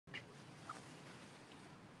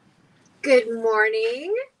Good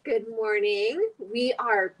morning. Good morning. We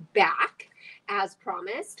are back as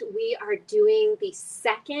promised. We are doing the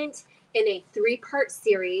second in a three-part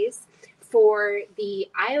series for the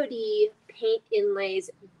IOD Paint Inlays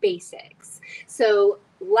Basics. So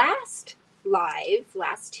last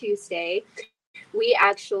Tuesday, we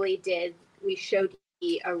showed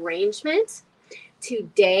the arrangement.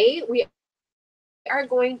 Today, we are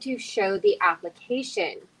going to show the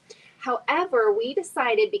application. However, we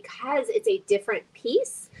decided because it's a different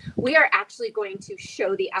piece, we are actually going to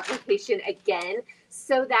show the application again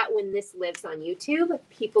so that when this lives on YouTube,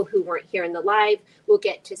 people who weren't here in the live will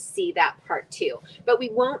get to see that part too. But we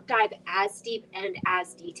won't dive as deep and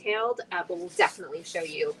as detailed, but we'll definitely show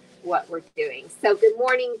you what we're doing. So good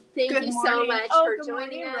morning. Thank you so much for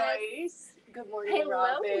joining us. Royce. Good morning, Hello,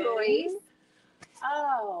 Robin. Royce.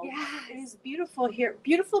 Oh, yeah, it is beautiful here.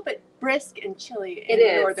 Beautiful, but brisk and chilly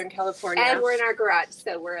in Northern California. And we're in our garage,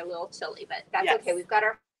 so we're a little chilly, but that's okay. We've got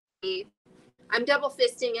our coffee. I'm double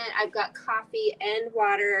fisting it. I've got coffee and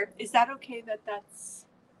water. Is that okay that that's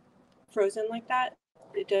frozen like that?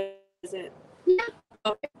 It doesn't. Yeah.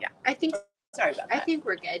 Okay. Yeah. I think. Sorry about that. I think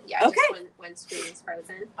we're good. Yeah. Okay. Just when screen is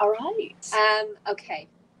frozen. All right. Okay.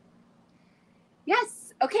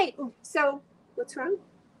 Yes. Okay. So what's wrong?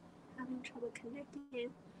 Having trouble connecting.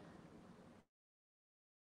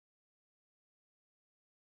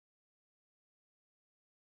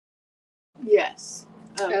 Yes.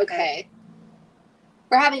 Okay.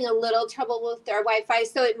 We're having a little trouble with our Wi-Fi,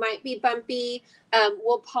 so it might be bumpy.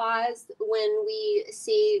 We'll pause when we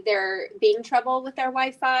see there being trouble with our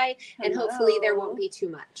Wi-Fi, and hopefully there won't be too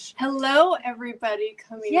much. Hello, everybody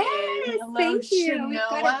coming in. Hello, thank you.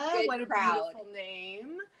 Shanoa. What a beautiful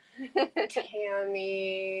name.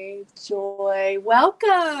 Tammy, Joy,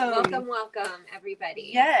 welcome. Welcome,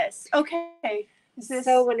 everybody. Yes. Okay. This is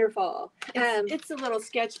so wonderful. It's a little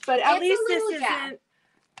sketch, but at least this isn't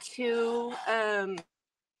too.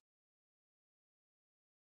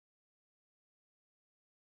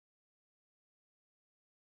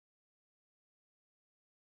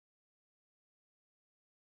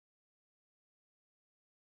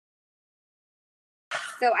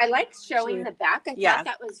 So I like showing the back. I thought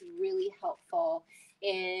that was really helpful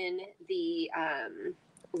in the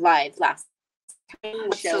live last time.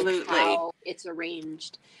 Absolutely. How it's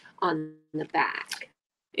arranged on the back.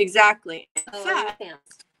 Exactly. Oh,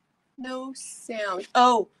 no sound.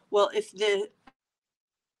 Oh, well, if the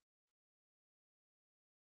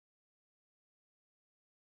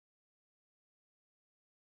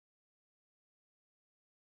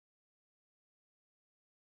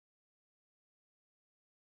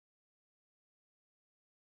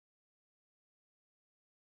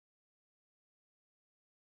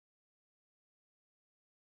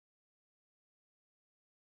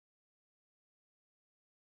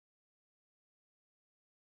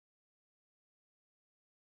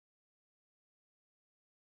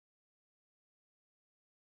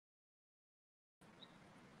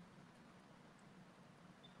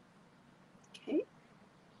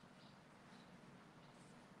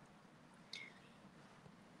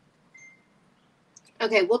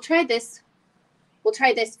Okay, we'll try this. We'll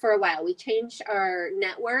try this for a while. We changed our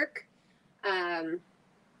network.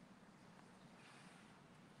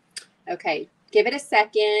 Okay, give it a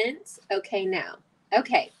second. Okay, now.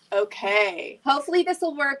 Okay. Okay. Hopefully this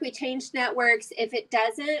will work. We changed networks. If it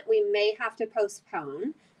doesn't, we may have to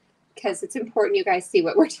postpone because it's important you guys see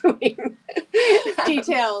what we're doing.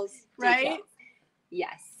 Details, right? Details.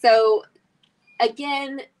 Yes. So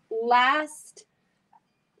again, last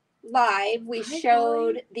live we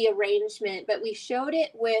showed the arrangement, but we showed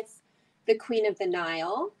it with the Queen of the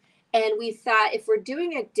Nile, and we thought if we're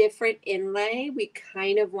doing a different inlay, we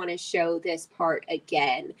kind of want to show this part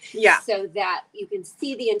again, so that you can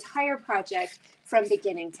see the entire project from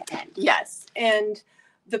beginning to end. Yes. And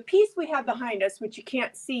the piece we have behind us, which you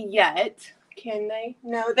can't see yet, can they?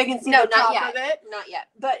 No, they can see the top of it. Not yet.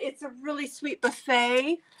 But it's a really sweet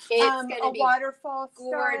buffet. It's going to be waterfall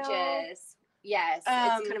gorgeous style. Yes,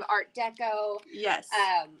 it's kind of Art Deco. Yes.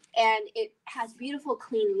 And it has beautiful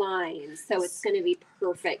clean lines, so it's going to be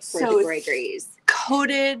perfect for the Gregory's.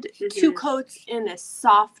 Coated, 2 coats in a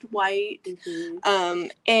soft white.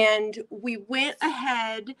 And we went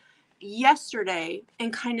ahead yesterday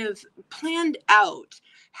and kind of planned out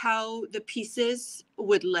how the pieces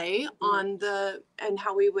would lay on and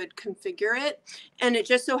how we would configure it. And it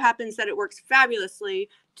just so happens that it works fabulously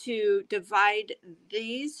to divide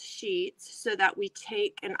these sheets so that we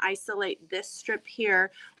take and isolate this strip here,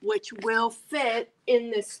 which will fit in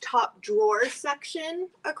this top drawer section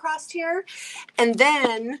across here. And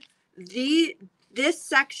then this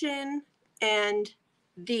section and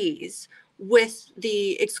these, with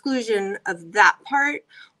the exclusion of that part,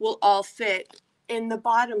 will all fit in the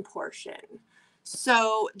bottom portion.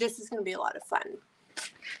 So this is going to be a lot of fun.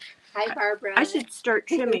 Hi, Barbara. I should start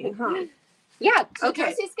trimming, huh? Yeah, so Okay,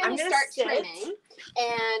 Josie's going to start trimming,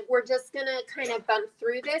 and we're just going to kind of bump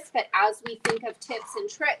through this, but as we think of tips and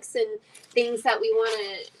tricks and things that we want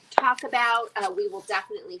to talk about, we will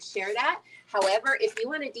definitely share that. However, if you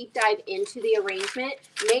want to deep dive into the arrangement,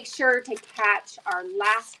 make sure to catch our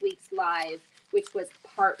last week's live, which was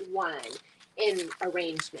part 1 in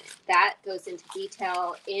arrangement. That goes into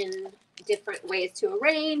detail in different ways to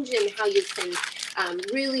arrange and how you can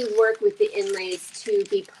really work with the inlays to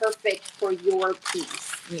be perfect for your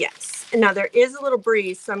piece. Yes. And now there is a little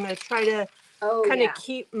breeze, so I'm going to try to kind of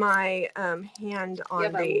keep my hand on you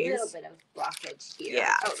have these. A little bit of blockage here.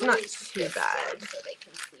 Yeah, it's not too bad. So they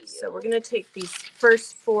can see you. So we're going to take these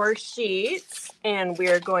first 4 sheets and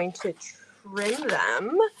we're going to trim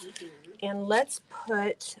them. And let's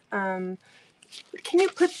put, can you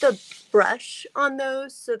put the brush on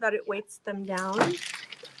those so that it weights them down?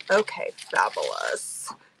 Okay,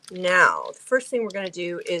 fabulous. Now, the first thing we're going to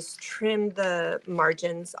do is trim the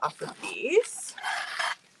margins off of these.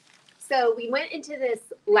 So we went into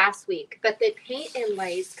this last week, but the paint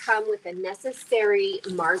inlays come with a necessary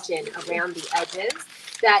margin around the edges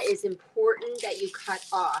that is important that you cut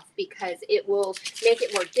off because it will make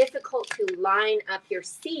it more difficult to line up your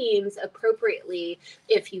seams appropriately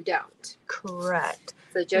if you don't. Correct.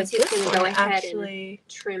 So Josie's going to go ahead and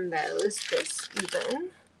trim those. Is this even?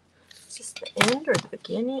 Is this the end or the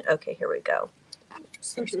beginning? Okay, here we go.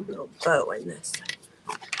 So there's a little bow in this.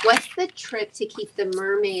 What's the trick to keep the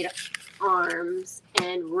mermaid arms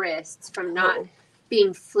and wrists from not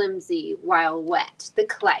being flimsy while wet? The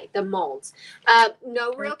clay, the molds.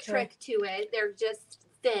 No real trick to it. They're just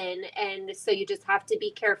thin, and so you just have to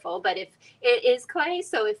be careful. But if it is clay,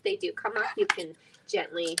 so if they do come off, you can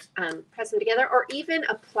gently press them together or even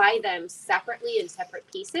apply them separately in separate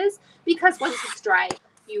pieces because once it's dry,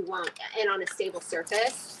 you won't, and on a stable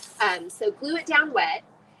surface. So glue it down wet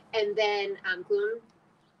and then glue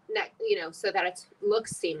them, so that it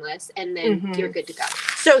looks seamless, and then you're good to go.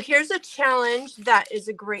 So here's a challenge that is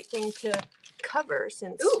a great thing to cover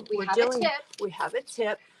since we have a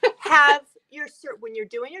tip. Have your, when you're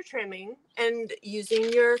doing your trimming and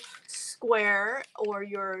using your square or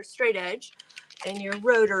your straight edge and your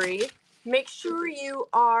rotary, make sure you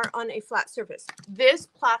are on a flat surface. This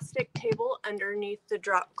plastic table underneath the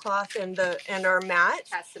drop cloth and our mat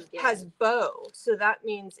has bow, so that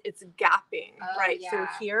means it's gapping, right? Yeah. So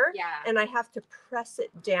here, and I have to press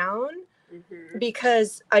it down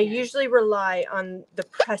because I usually rely on the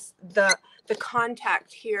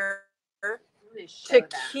contact here to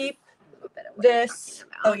keep this.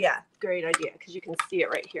 Oh yeah, great idea, because you can see it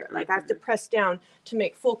right here. Like I have to press down to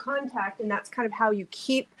make full contact, and that's kind of how you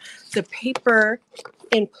keep the paper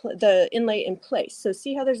in the inlay in place. So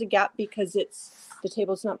see how there's a gap because the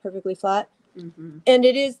table's not perfectly flat, and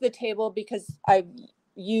it is the table because I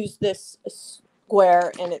use this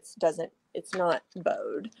square and it's not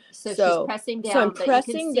bowed. So she's pressing down. So I'm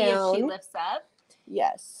pressing down. If she lifts up.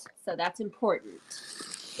 Yes. So that's important.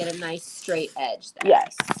 Get a nice straight edge there.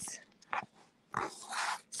 Yes.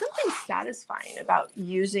 Something satisfying about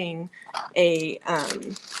using a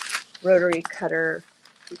rotary cutter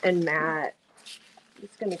and mat. I'm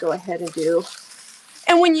just going to go ahead and do.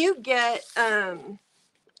 And when you get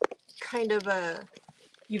kind of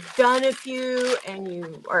you've done a few and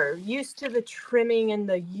you are used to the trimming and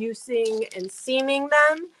the using and seaming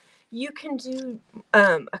them, you can do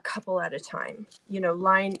a couple at a time,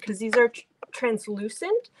 line, because these are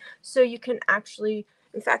translucent, so you can actually,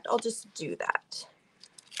 in fact, I'll just do that.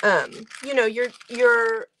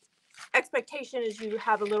 Your expectation is you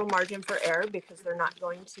have a little margin for error because they're not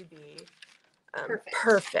going to be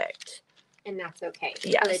perfect. And that's okay.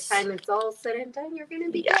 Yes. By the time it's all said and done, you're going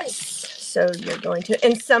to be good. So you're going to,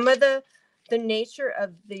 and some of the nature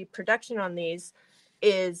of the production on these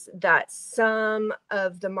is that some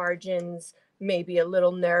of the margins may be a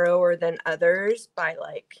little narrower than others by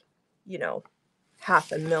like,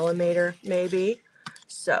 0.5 millimeter maybe.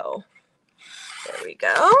 So there we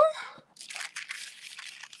go.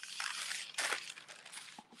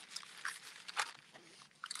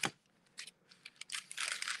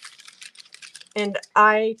 And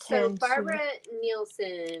So Barbara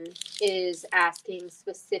Nielsen is asking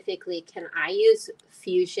specifically, can I use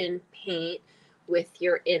fusion paint with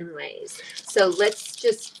your inlays? So let's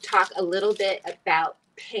just talk a little bit about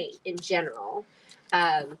paint in general.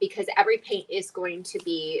 because every paint is going to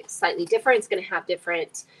be slightly different. It's going to have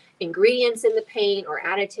different ingredients in the paint or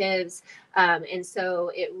additives. And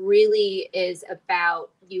so it really is about,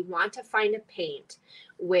 you want to find a paint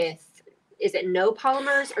with, is it no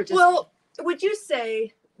polymers or just? Well, would you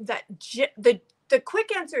say that the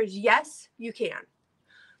quick answer is yes, you can.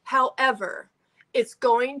 However, it's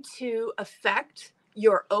going to affect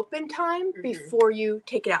your open time before you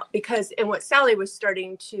take it out, because, and what Sally was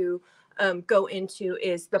starting to go into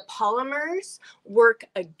is the polymers work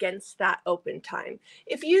against that open time.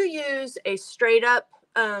 If you use a straight up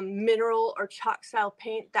mineral or chalk style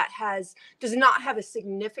paint that does not have a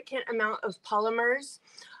significant amount of polymers,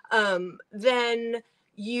 then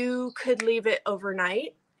you could leave it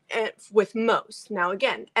overnight. With most. Now,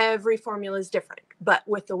 again, every formula is different, but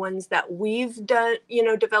with the ones that we've done,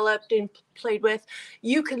 developed and played with,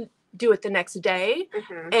 you can do it the next day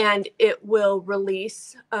and it will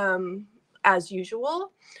release as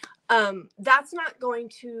usual. That's not going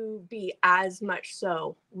to be as much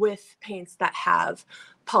so with paints that have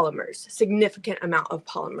polymers, significant amount of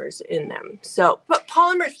polymers in them. So, but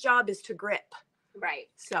polymer's job is to grip. Right.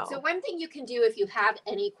 So one thing you can do if you have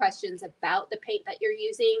any questions about the paint that you're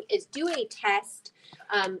using is do a test.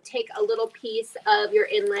 Take a little piece of your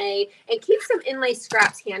inlay and keep some inlay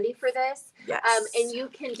scraps handy for this. Yes. And you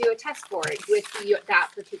can do a test for it with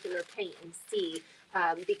that particular paint and see,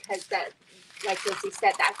 because that, like Lucy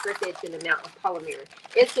said, that grippage and amount of polymer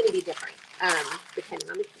is going to be different depending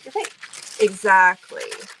on the paint.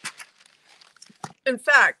 Exactly. In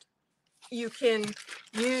fact, you can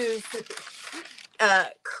use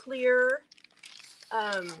clear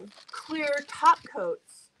top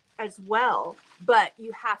coats as well, but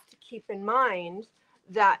you have to keep in mind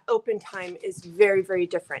that open time is very, very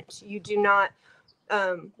different. You do not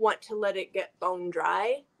want to let it get bone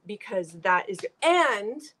dry, because that is,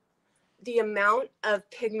 and the amount of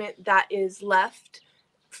pigment that is left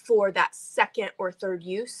for that second or third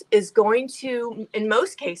use is going to, in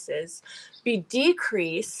most cases, be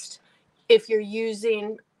decreased if you're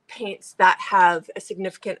using paints that have a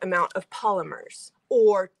significant amount of polymers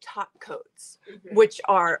or top coats, which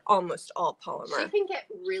are almost all polymer. She can get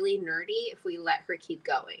really nerdy if we let her keep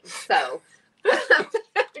going. So,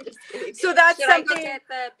 just kidding. So that's Should something. I go get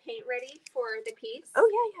the paint ready for the piece?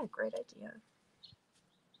 Oh yeah, great idea.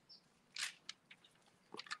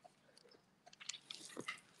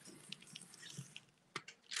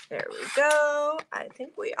 There we go. I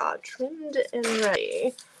think we are trimmed and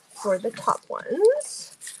ready for the top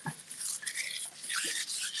ones.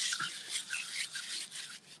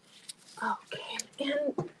 Okay,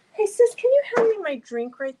 and hey sis, can you hand me my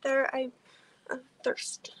drink right there? I'm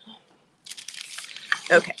thirsty.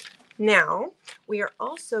 Okay, now we are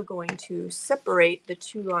also going to separate the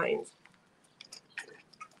two lines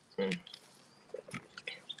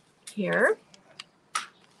here.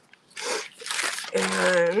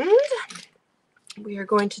 And we are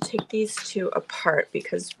going to take these two apart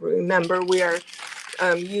because remember we are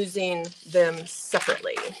using them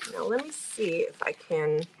separately. Now let me see if I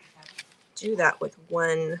can do that with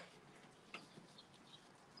one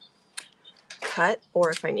cut or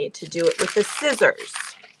if I need to do it with the scissors.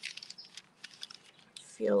 I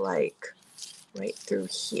feel like right through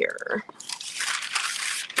here.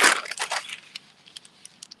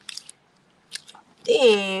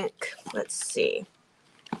 Let's see.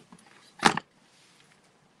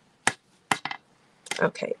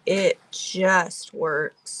 Okay, it just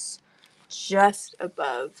works just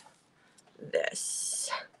above this.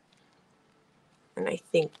 And I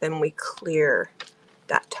think then we clear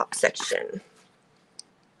that top section.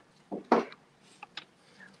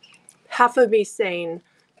 Half of me saying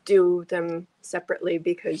do them separately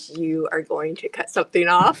because you are going to cut something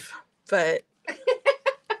off, but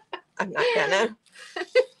I'm not gonna.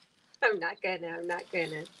 I'm not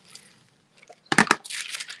gonna.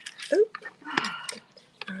 Oop.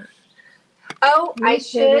 Oh, I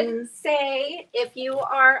should say, if you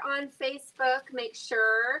are on Facebook, make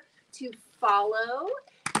sure to follow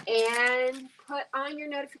and put on your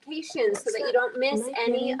notifications so that you don't miss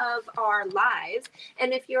any of our lives.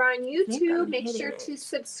 And if you're on YouTube, make sure to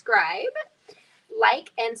subscribe,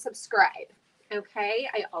 like, and subscribe. Okay,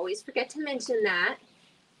 I always forget to mention that.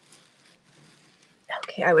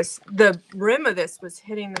 Okay, the rim of this was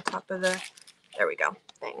hitting the top of the, there we go,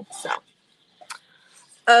 thing. So,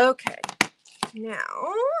 okay,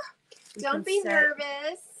 now. Don't be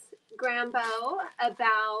nervous, Grambo,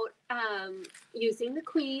 about using the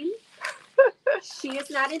queen. She is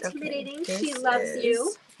not intimidating. Okay, she loves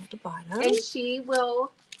you. At the bottom. And she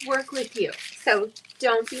will work with you. So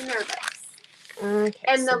don't be nervous. Okay,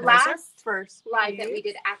 and so the last first slide that we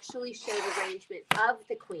piece. did actually show the arrangement of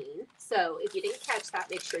the queen. So if you didn't catch that,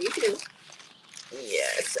 make sure you do.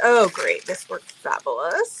 Yes. Oh, great. This worked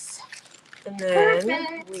fabulous. And then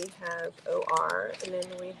Perfect. we have OR, and then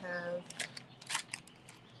we have,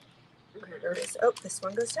 there it is. Oh, this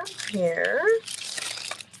one goes down here.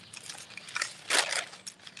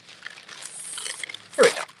 Here we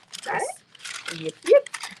go. Got it? Yep, yep.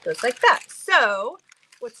 Goes like that. So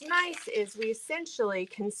what's nice is we essentially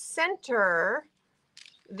can center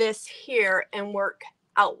this here and work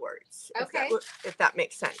outwards. Okay. If that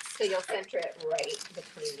makes sense. So you'll center it right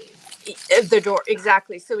between the door,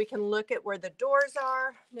 exactly. So we can look at where the doors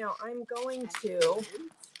are. Now I'm going to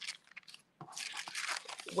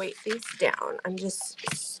weight these down. I'm just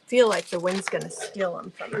feel like the wind's going to steal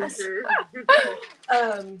them from us.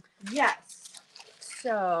 Yes.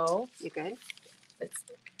 So you good?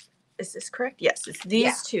 Is this correct? Yes, it's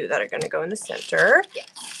these two that are going to go in the center.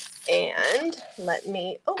 Yes. And let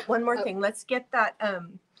me, one more thing. Let's get that,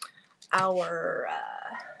 our,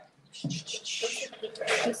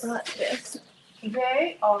 this.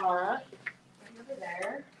 They are right over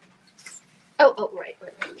there. Right.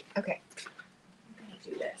 Okay. I'm going to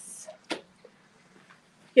do this.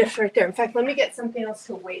 Yes, right there. In fact, let me get something else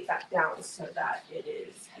to weight that down so that it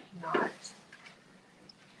is not,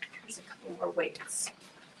 there's a couple more weights.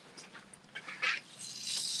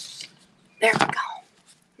 There we go.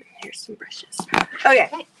 Here's some brushes.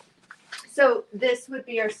 Okay. So this would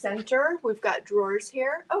be our center. We've got drawers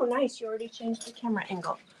here. Oh, nice. You already changed the camera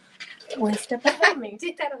angle. One step ahead of me. I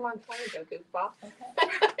did that a long time ago, goofball. Okay.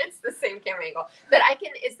 It's the same camera angle. But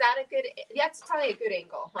is that a good, that's probably a good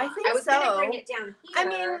angle, huh? I think I was going to bring it down here. I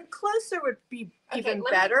mean, closer would be even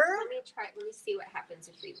better. Let me see what happens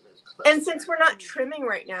if we move closer. And since we're not trimming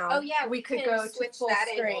right now, we could can go switch to full that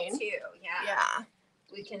screen. angle too. Yeah. Yeah.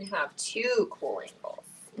 We can have two cool angles.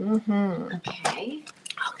 Mm-hmm. Okay.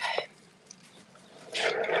 Okay.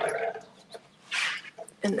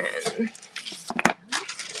 And then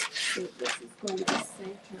so this is going to be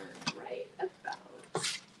centered right about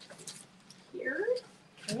here.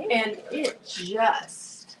 Okay. And it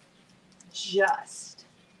just,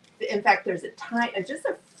 in fact, there's just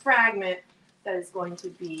a fragment that is going to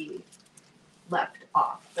be left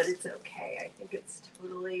off, but it's okay. I think it's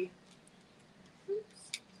totally,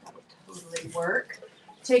 that'll totally work.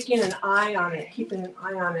 Taking an eye on it, keeping an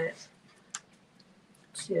eye on it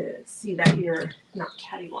to see that you're not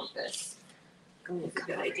cattywampus. Is a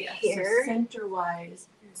good idea. Here. So center-wise,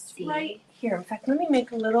 right here. In fact, let me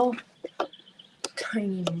make a little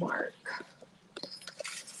tiny mark.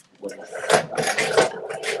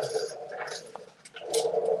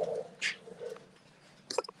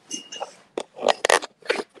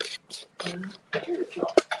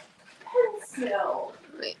 Pencil.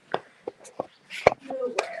 Wait.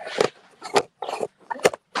 Nowhere.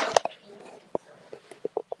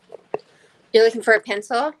 You're looking for a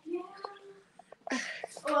pencil? Yeah.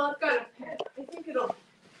 Well, I've got a pen. I think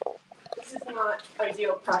this is not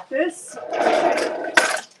ideal practice,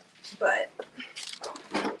 but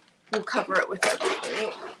we'll cover it with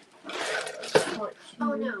everything.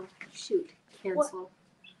 Oh no, shoot, cancel. What?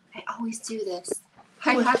 I always do this.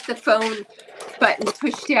 I have the phone button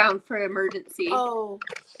pushed down for emergency. Oh.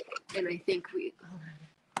 And I think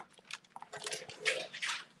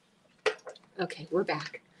okay, we're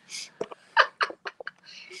back.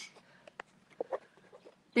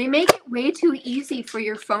 They make it way too easy for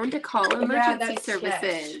your phone to call emergency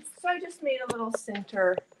services. So I just made a little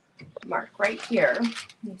center mark right here.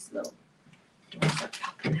 These little.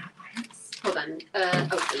 Hold on.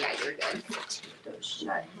 Yeah, you're good. Those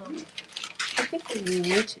shut. I think we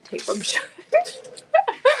need to tape them shut.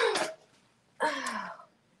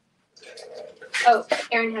 Oh,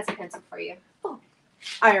 Erin has a pencil for you. Oh,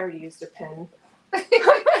 I already used a pen. I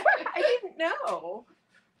didn't know.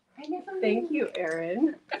 I never knew. Thank you,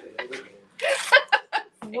 Erin. Okay,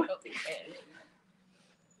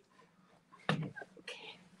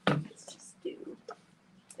 let's just do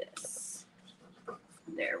this.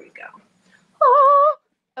 There we go. Oh,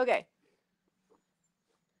 okay.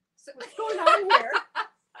 So what's going on here?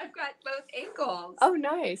 I've got both ankles. Oh,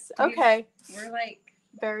 nice. Okay. We're like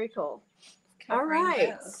very cool. All covering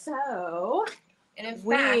right. both. So, and in fact,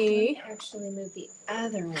 let me actually move the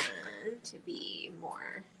other one to be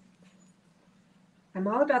more. I'm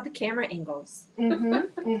all about the camera angles.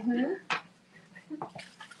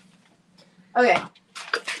 Okay.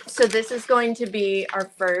 So this is going to be our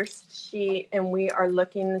first sheet, and we are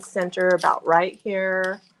looking the center about right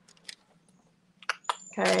here.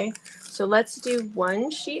 Okay. So let's do one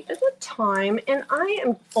sheet at a time, and I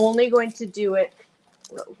am only going to do it.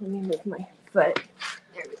 Let me move my foot.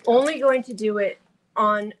 There we go. Only going to do it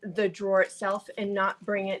on the drawer itself and not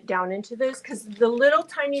bring it down into this, because the little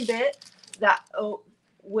tiny bit that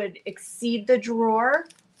would exceed the drawer,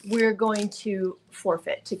 we're going to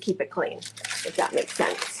forfeit to keep it clean, if that makes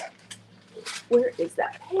sense. Where is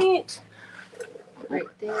that paint? Right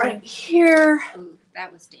there. Right here. Ooh,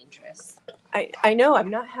 that was dangerous. I know I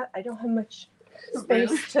don't have much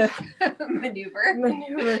space to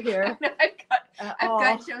maneuver here. I've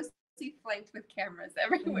got Josie flanked with cameras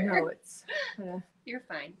everywhere. No, it's you're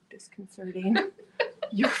fine. Disconcerting.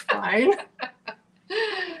 You're fine.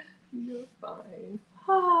 You're fine.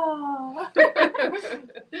 Ah. Oops.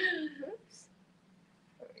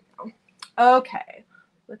 There we go. Okay,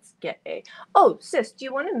 let's get a. Oh, sis, do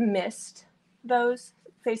you want to mist those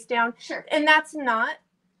face down? Sure. And that's not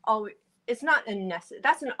always. It's not a necessary.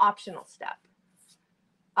 That's an optional step.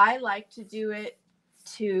 I like to do it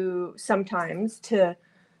sometimes to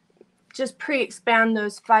just pre-expand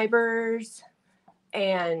those fibers.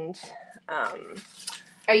 And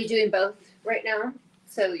are you doing both right now?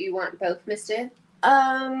 So you want both misted?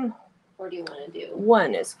 Or do you want to do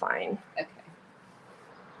one is fine? Okay.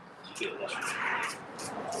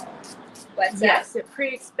 What's that? Yes, it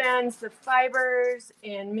pre-expands the fibers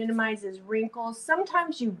and minimizes wrinkles.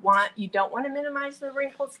 Sometimes you don't want to minimize the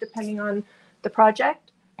wrinkles depending on the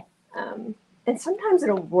project. And sometimes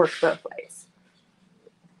it'll work both ways.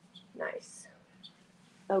 Nice.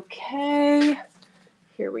 Okay,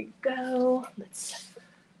 here we go. Let's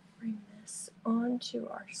bring this onto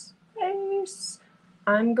our space.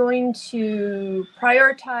 I'm going to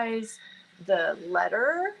prioritize the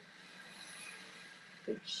letter,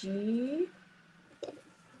 the G.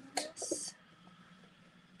 Let's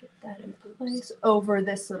get that in place over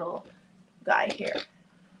this little guy here.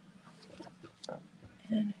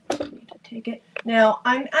 And I need to take it. Now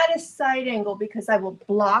I'm at a side angle because I will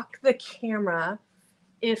block the camera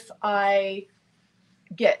if I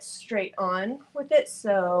get straight on with it.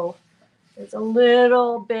 So there's a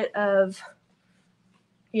little bit of,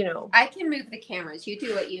 I can move the cameras. You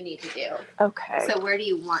do what you need to do. Okay. So where do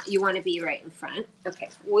you want? You want to be right in front? Okay.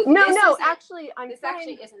 No, actually, I'm this fine.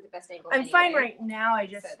 actually isn't the best angle. I'm anyway. fine right now. I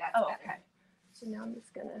just. So that's better. Okay. So now I'm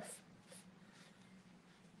just gonna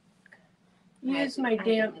use my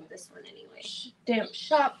damp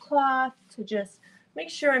shop cloth to just make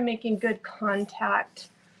sure I'm making good contact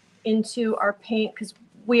into our paint, because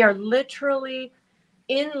we are literally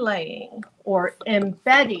inlaying or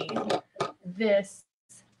embedding this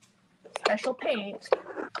special paint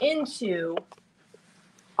into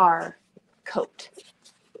our coat.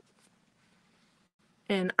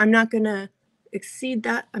 And I'm not going to exceed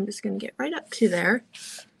that. I'm just going to get right up to there.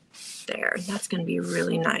 There, that's going to be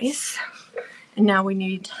really nice. And now we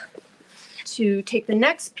need to take the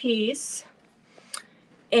next piece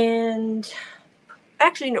and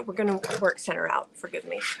actually, no, we're going to work center out. Forgive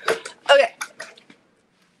me. Okay.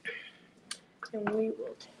 And we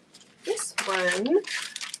will take this one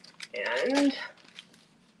and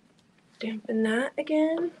dampen that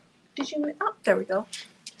again. Oh, there we go.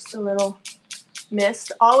 Just a little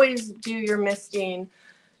mist. Always do your misting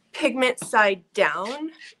pigment side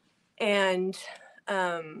down and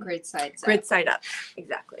grid side up.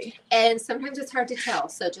 Exactly. And sometimes it's hard to tell,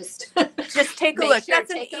 so just take a look. Sure,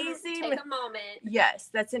 that's take a moment. Yes,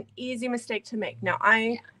 that's an easy mistake to make. Now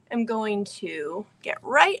I am going to get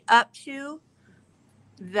right up to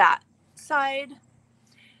that side,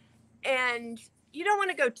 and you don't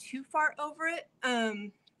want to go too far over it,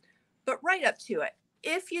 but right up to it.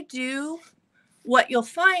 If you do, what you'll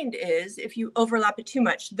find is if you overlap it too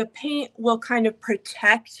much, the paint will kind of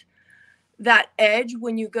protect that edge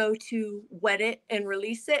when you go to wet it and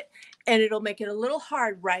release it, and it'll make it a little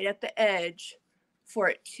hard right at the edge for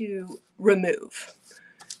it to remove.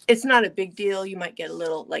 It's not a big deal. You might get a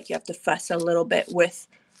little, like you have to fuss a little bit with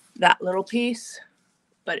that little piece,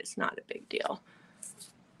 but it's not a big deal.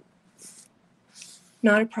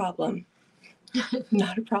 Not a problem.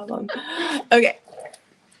 Not a problem. Okay.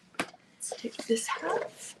 Let's take this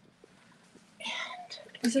half. And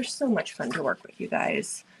these are so much fun to work with, you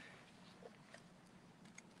guys.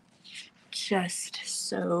 Just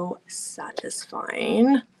so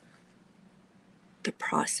satisfying. The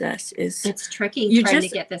process is... It's tricky trying to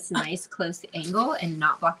get this nice close angle and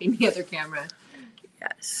not blocking the other camera.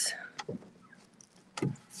 Yes.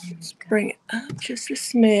 Let's bring it up just a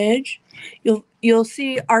smidge. You'll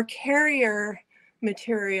see our carrier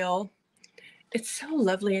material. It's so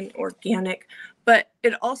lovely and organic, but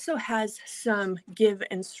it also has some give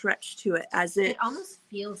and stretch to it as it almost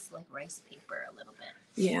feels like rice paper a little bit.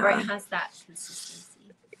 Yeah. Or it has that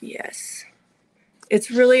consistency. Yes.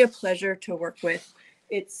 It's really a pleasure to work with.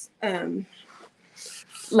 It's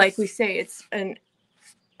like we say, it's an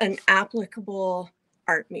applicable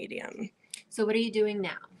art medium. So what are you doing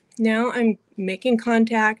now? Now I'm making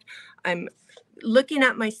contact. I'm looking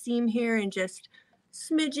at my seam here and just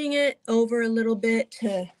smidging it over a little bit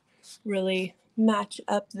to really match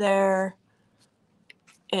up there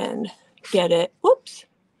and get it, whoops,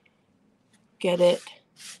 get it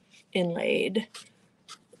inlaid.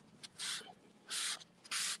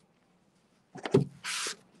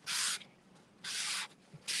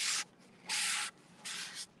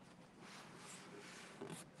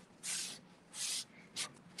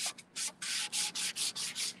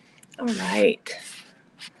 All right,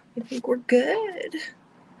 I think we're good.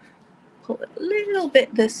 Pull it a little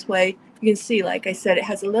bit this way. You can see, like I said, it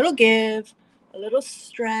has a little give, a little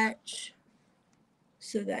stretch,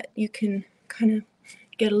 so that you can kind of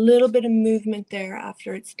get a little bit of movement there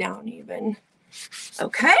after it's down even.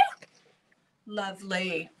 Okay,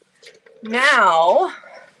 lovely. Now,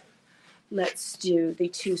 let's do the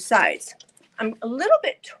two sides. I'm a little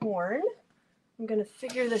bit torn. I'm going to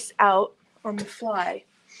figure this out on the fly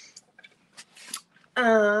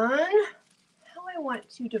on how I want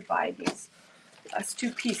to divide these last two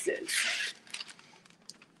pieces.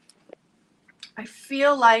 I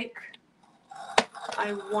feel like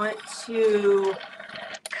I want to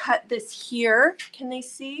cut this here. Can they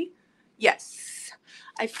see? Yes.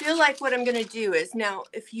 I feel like what I'm going to do is, now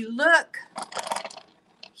if you look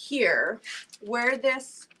here, where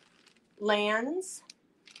this lands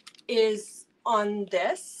is on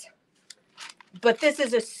this, but this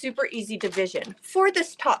is a super easy division for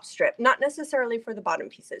this top strip, not necessarily for the bottom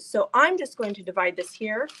pieces. So I'm just going to divide this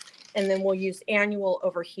here, and then we'll use annual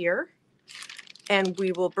over here, and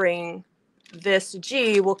we will bring this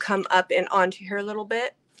G will come up and onto here a little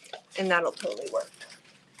bit, and that'll totally work.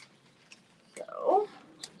 So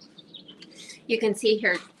You can see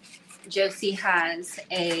here, Josie has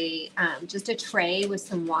a just a tray with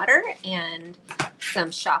some water and some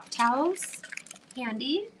shop towels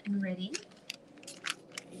handy and ready.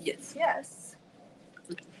 yes, yes.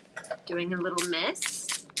 Doing a little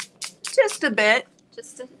mist, Just a bit.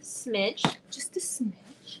 just a smidge. Just a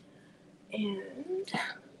smidge. And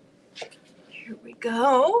here we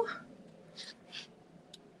go.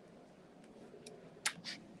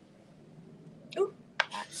 Oh,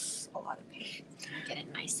 that's a lot of paint. Get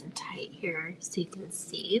it nice and tight here so you can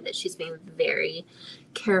see that she's being very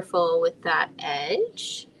careful with that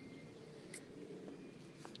edge.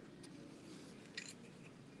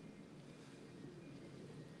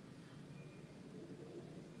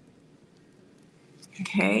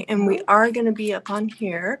 Okay, and we are going to be up on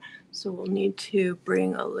here, so we'll need to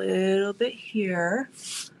bring a little bit here.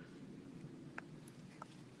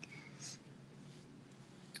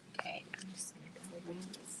 Okay, I'm just going to go around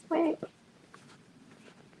this way.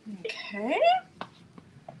 Okay.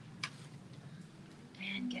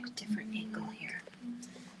 And get a different angle here.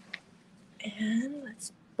 And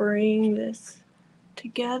let's bring this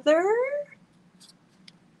together.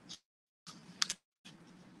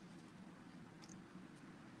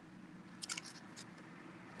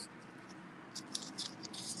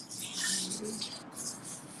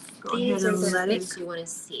 Go These ahead are and the let things it. you want to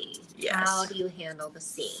see. Yes. How do you handle the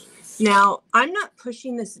seams? Now, I'm not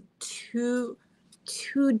pushing this too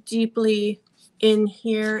deeply in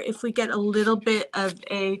here. If we get a little bit of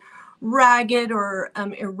a ragged or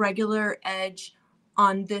irregular edge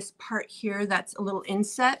on this part here that's a little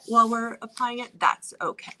inset while we're applying it, that's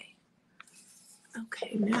okay.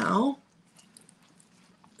 Okay, now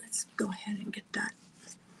let's go ahead and get that.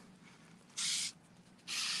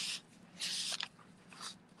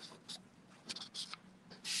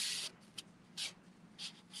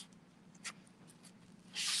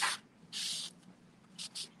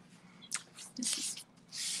 This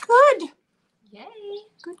is good. Yay.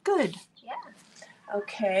 Good, good. Yeah.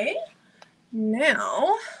 Okay,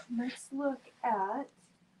 now let's look at,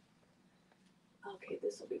 okay,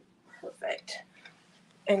 this will be perfect.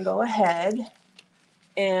 And go ahead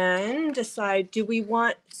and decide, do we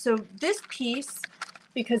want, so this piece,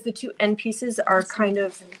 because the two end pieces are kind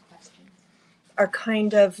of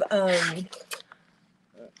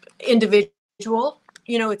individual,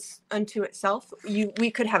 you know, it's unto itself.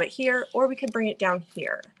 We could have it here, or we could bring it down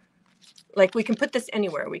here. Like, we can put this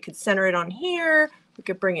anywhere. We could center it on here. We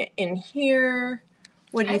could bring it in here.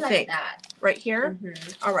 What do you think? That. Right here?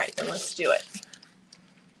 Mm-hmm. All right, then let's do it.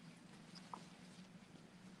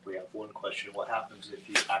 We have one question. What happens if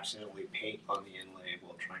you accidentally paint on the inlay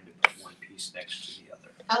while trying to put one piece next to the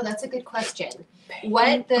other? Oh, that's a good question. Paint.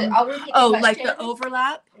 I'll repeat the Oh, question. like the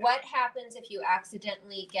overlap? What happens if you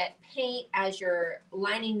accidentally get paint as you're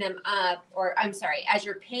lining them up, or I'm sorry, as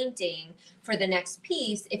you're painting for the next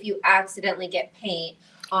piece, if you accidentally get paint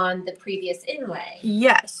on the previous inlay?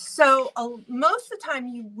 Yes. So most of the time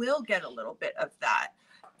you will get a little bit of that,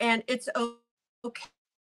 and it's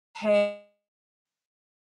okay.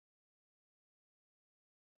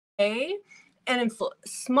 And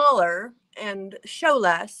smaller and show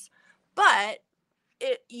less, but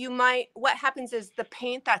what happens is the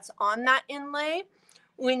paint that's on that inlay,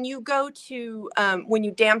 when you go to when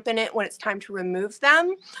you dampen it, when it's time to remove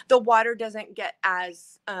them, the water doesn't get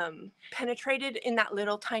as penetrated in that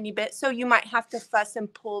little tiny bit, so you might have to fuss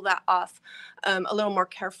and pull that off a little more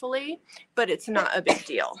carefully, but it's not a big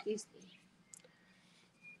deal.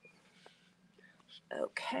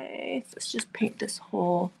 Okay, let's just paint this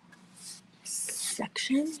whole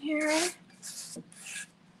section here.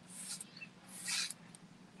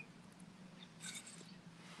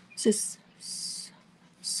 This is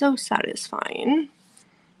so satisfying.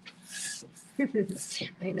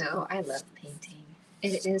 I know. I love painting.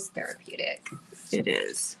 It is therapeutic. It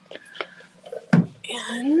is.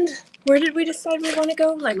 And where did we decide we want to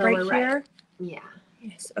go? Like Lower right here? Yeah.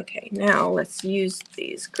 Yes. Okay. Now let's use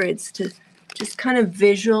these grids to just kind of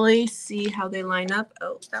visually see how they line up.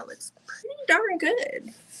 Oh, that looks pretty darn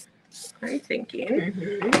good, I'm thinking.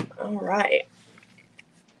 Mm-hmm. All right.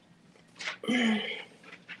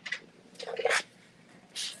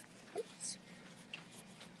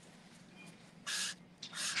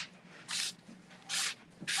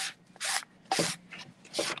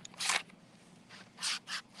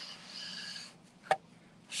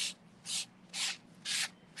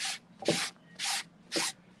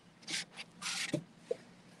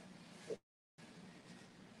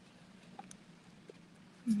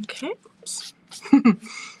 Okay.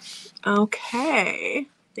 Okay. I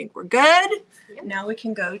think we're good. Yep. Now we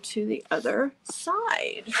can go to the other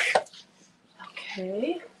side.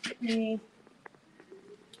 Okay. Do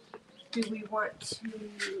we want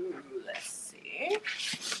to, let's see.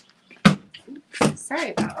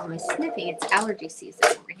 Sorry about all my sniffing. It's allergy season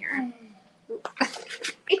over here.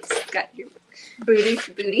 It's got your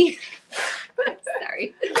booty.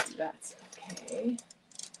 Sorry. That's okay.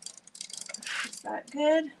 Is that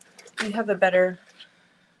good? You have a better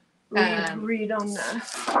read on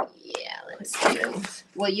the. Yeah, let's do.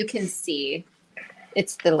 Well, you can see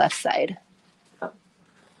it's the left side. Oh.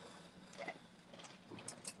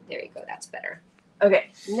 There you go. That's better. Okay,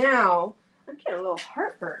 now I'm getting a little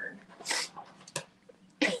heartburn.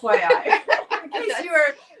 FYI. In case you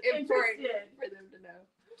were important interested. for them to know.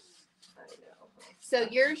 I know. So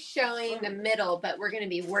you're showing the middle, but we're going to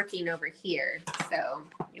be working over here. So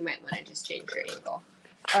you might want to just change your angle.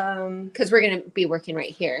 Because we're going to be working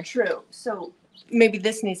right here. True. So maybe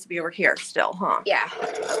this needs to be over here still, huh? Yeah.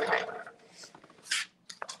 Okay.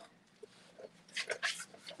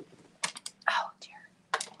 Oh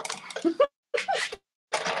dear.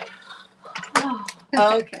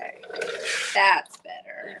 Oh, okay. That's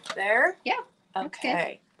better. There? Yeah.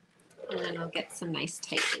 Okay. And then I'll get some nice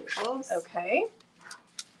tight angles. Okay.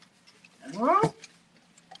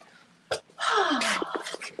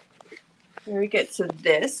 Very good. So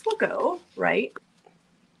this will go right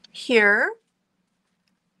here.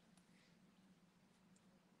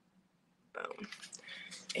 Boom.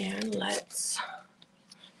 And let's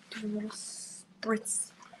do a little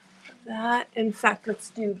spritz of that. In fact, let's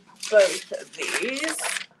do both of these.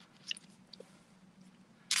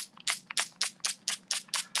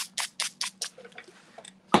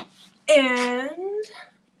 And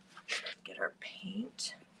get our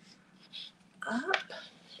paint up.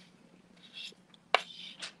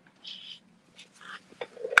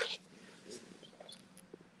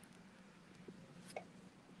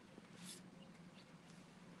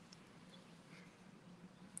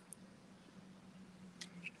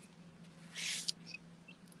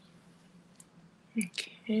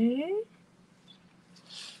 Okay.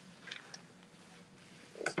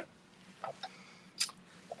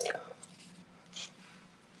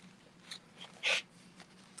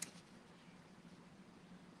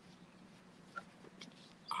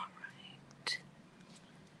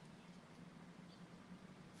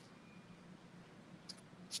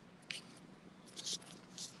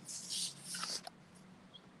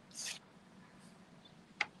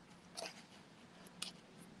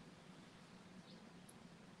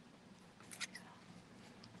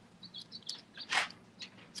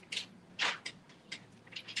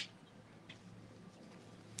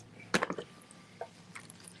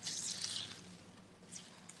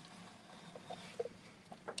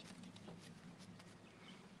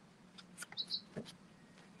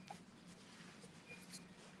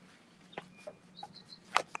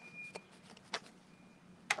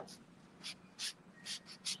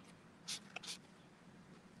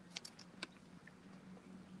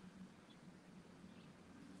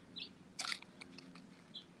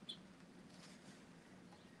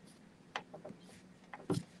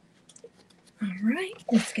 right,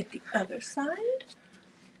 let's get the other side.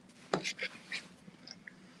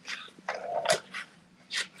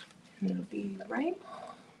 And it'll be right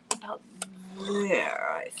about there,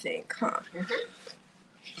 I think, huh?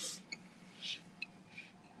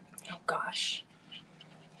 Oh gosh.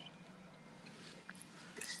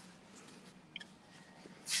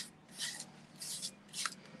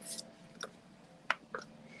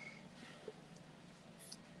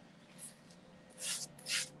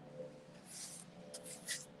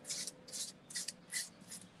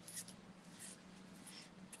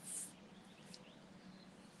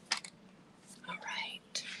 All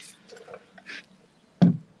right.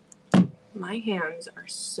 My hands are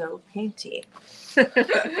so painty. I'm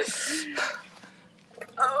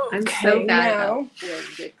so Okay, bad now about wearing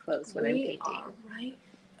good clothes when I'm we painting. are right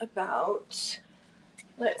about,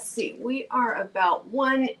 let's see, we are about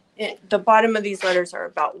the bottom of these letters are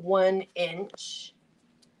about 1 inch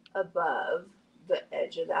above the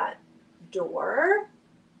edge of that door.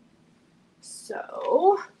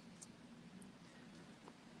 So,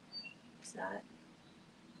 is that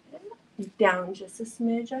down just a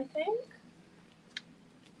smidge, I think?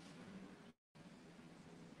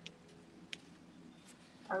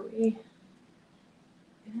 Are we?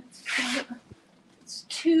 It's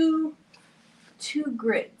two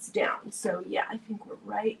grids down. So yeah, I think we're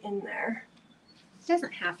right in there. It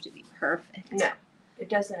doesn't have to be perfect. No, it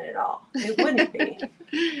doesn't at all. It wouldn't be.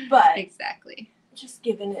 But exactly. Just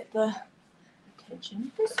giving it the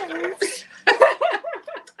attention it deserves.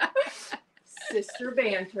 Sister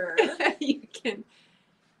banter. You can.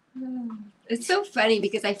 It's so funny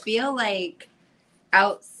because I feel like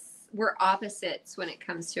we're opposites when it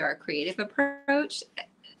comes to our creative approach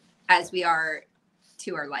as we are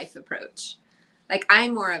to our life approach. Like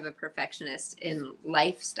I'm more of a perfectionist in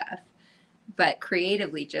life stuff, but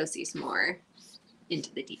creatively Josie's more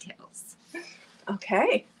into the details.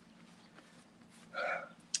 Okay.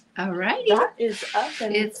 All righty. That is up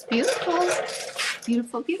and It's beautiful.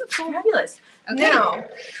 Beautiful, beautiful. fabulous. Okay. Now,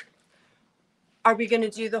 are we going to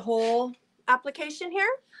do the whole application here?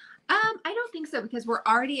 I don't think so because we're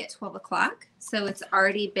already at 12 o'clock. So it's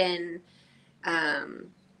already been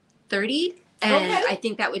 30. And Okay. I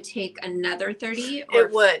think that would take another 30 or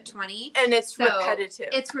It would. 20. And it's So repetitive.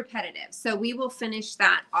 It's repetitive. So we will finish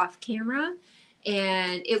that off camera.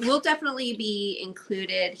 And it will definitely be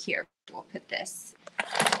included here. We'll put this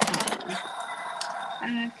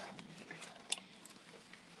back.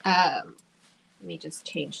 Let me just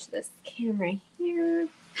change to this camera here.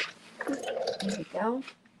 There we go.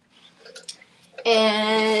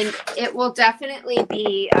 And it will definitely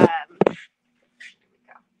be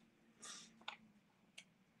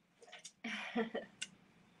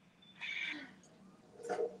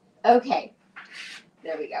okay.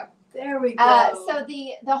 There we go. There we go. So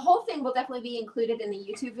the whole thing will definitely be included in the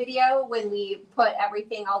YouTube video when we put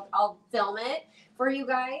everything. I'll film it for you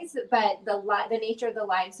guys, but the nature of the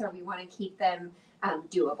lives are we want to keep them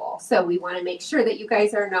doable. So we want to make sure that you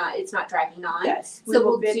guys it's not dragging on. Yes. So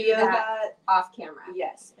we'll video do that off camera.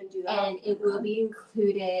 Yes, and do that. And it will be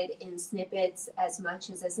included in snippets as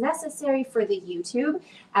much as is necessary for the YouTube.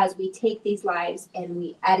 As we take these lives and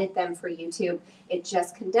we edit them for YouTube, it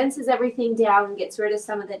just condenses everything down and gets rid of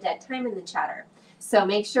some of the dead time in the chatter. So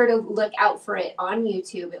make sure to look out for it on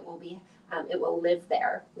YouTube. It will live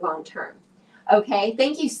there long term. Okay,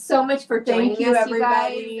 thank you so much for joining us, you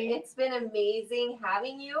guys. It's been amazing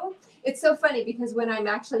having you. It's so funny because when I'm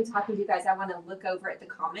actually talking to you guys, I want to look over at the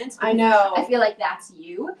comments. I know. I feel like that's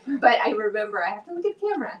you, but I remember I have to look at the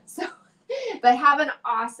camera. So, but have an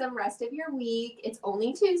awesome rest of your week. It's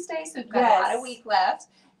only Tuesday, so we've got a lot of week left,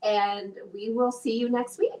 and we will see you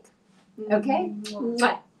next week. Okay,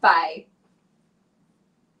 Bye.